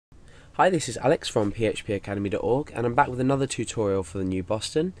Hi, this is Alex from phpacademy.org and I'm back with another tutorial for the new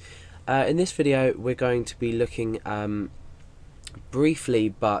Boston. In this video we're going to be looking briefly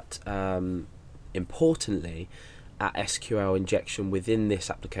but importantly at SQL injection within this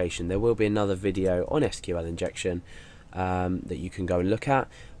application. There will be another video on SQL injection that you can go and look at,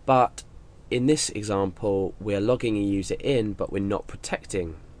 but in this example we're logging a user in but we're not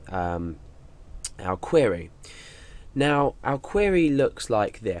protecting our query. Now our query looks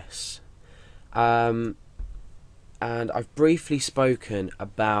like this. And I've briefly spoken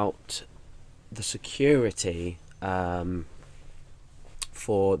about the security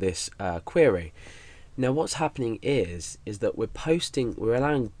for this query. Now what's happening is that we're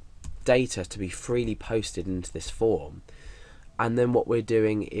allowing data to be freely posted into this form, and then what we're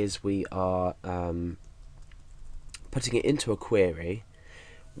doing is we are putting it into a query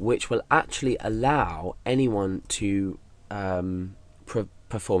which will actually allow anyone to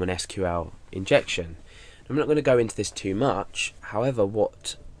perform an SQL injection. I'm not going to go into this too much. However,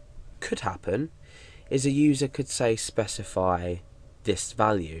 what could happen is a user could say specify this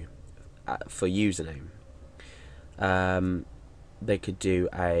value for username. They could do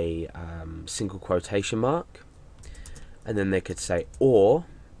a single quotation mark, and then they could say or,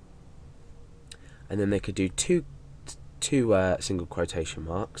 and then they could do two single quotation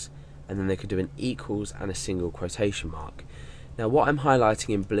marks, and then they could do an equals and a single quotation mark. Now what I'm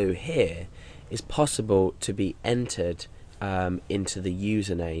highlighting in blue here is possible to be entered into the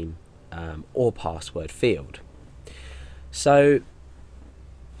username or password field. So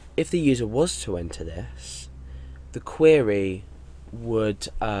if the user was to enter this, the query would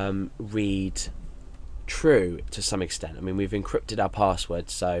read true to some extent. I mean, we've encrypted our password,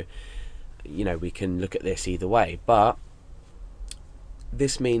 so we can look at this either way, but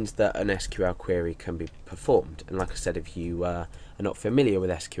this means that an SQL query can be performed. And like I said, if you are not familiar with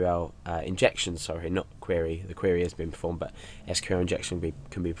SQL injection, sorry, not query, the query has been performed, but SQL injection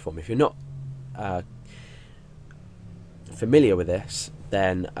can be performed. If you're not familiar with this,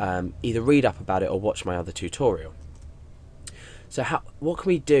 then either read up about it or watch my other tutorial. So what can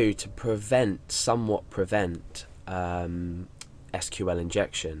we do to somewhat prevent SQL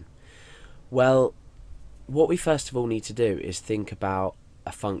injection? Well, what we first of all need to do is think about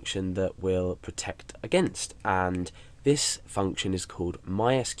a function that will protect against, and this function is called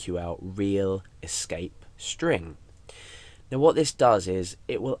MySQL real escape string. Now what this does is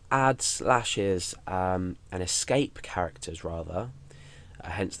it will add slashes and escape characters rather,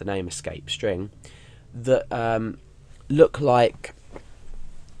 hence the name escape string, that look like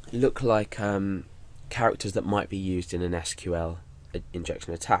characters that might be used in an SQL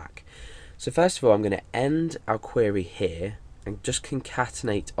injection attack. So first of all, I'm going to end our query here and just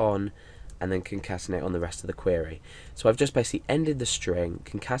concatenate on, and then concatenate on the rest of the query. So I've just basically ended the string,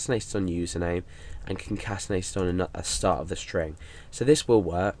 concatenated on username, and concatenated on a start of the string. So this will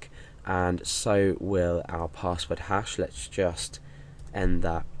work, and so will our password hash. Let's just end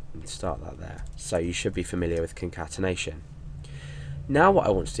that and start that there. So you should be familiar with concatenation. Now what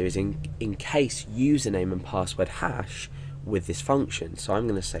I want to do is encase username and password hash with this function. So I'm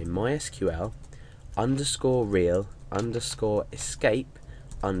going to say MySQL underscore real underscore escape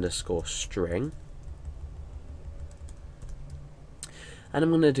underscore string, and I'm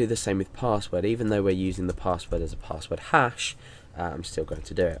going to do the same with password. Even though we're using the password as a password hash, I'm still going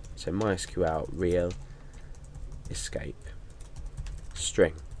to do it. So MySQL real escape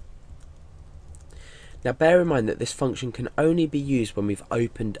string. Now bear in mind that this function can only be used when we've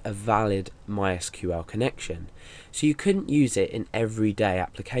opened a valid MySQL connection. So you couldn't use it in everyday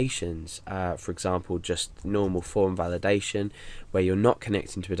applications, for example just normal form validation where you're not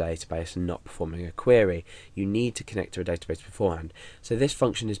connecting to a database and not performing a query. You need to connect to a database beforehand. So this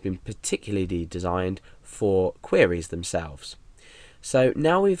function has been particularly designed for queries themselves. So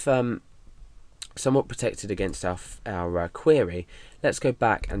now we've somewhat protected against our query, let's go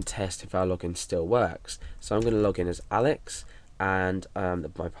back and test if our login still works. So I'm going to log in as Alex, and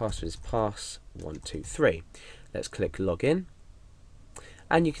my password is pass123. Let's click login,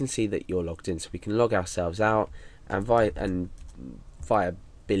 and you can see that you're logged in. So we can log ourselves out, and via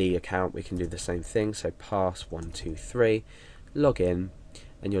Billy account we can do the same thing. So pass123, log in,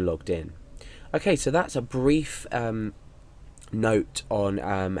 and you're logged in. Okay, so that's a brief note on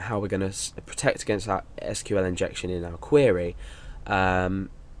how we're going to protect against our SQL injection in our query, but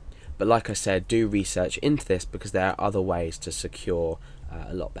like I said, do research into this because there are other ways to secure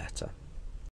a lot better.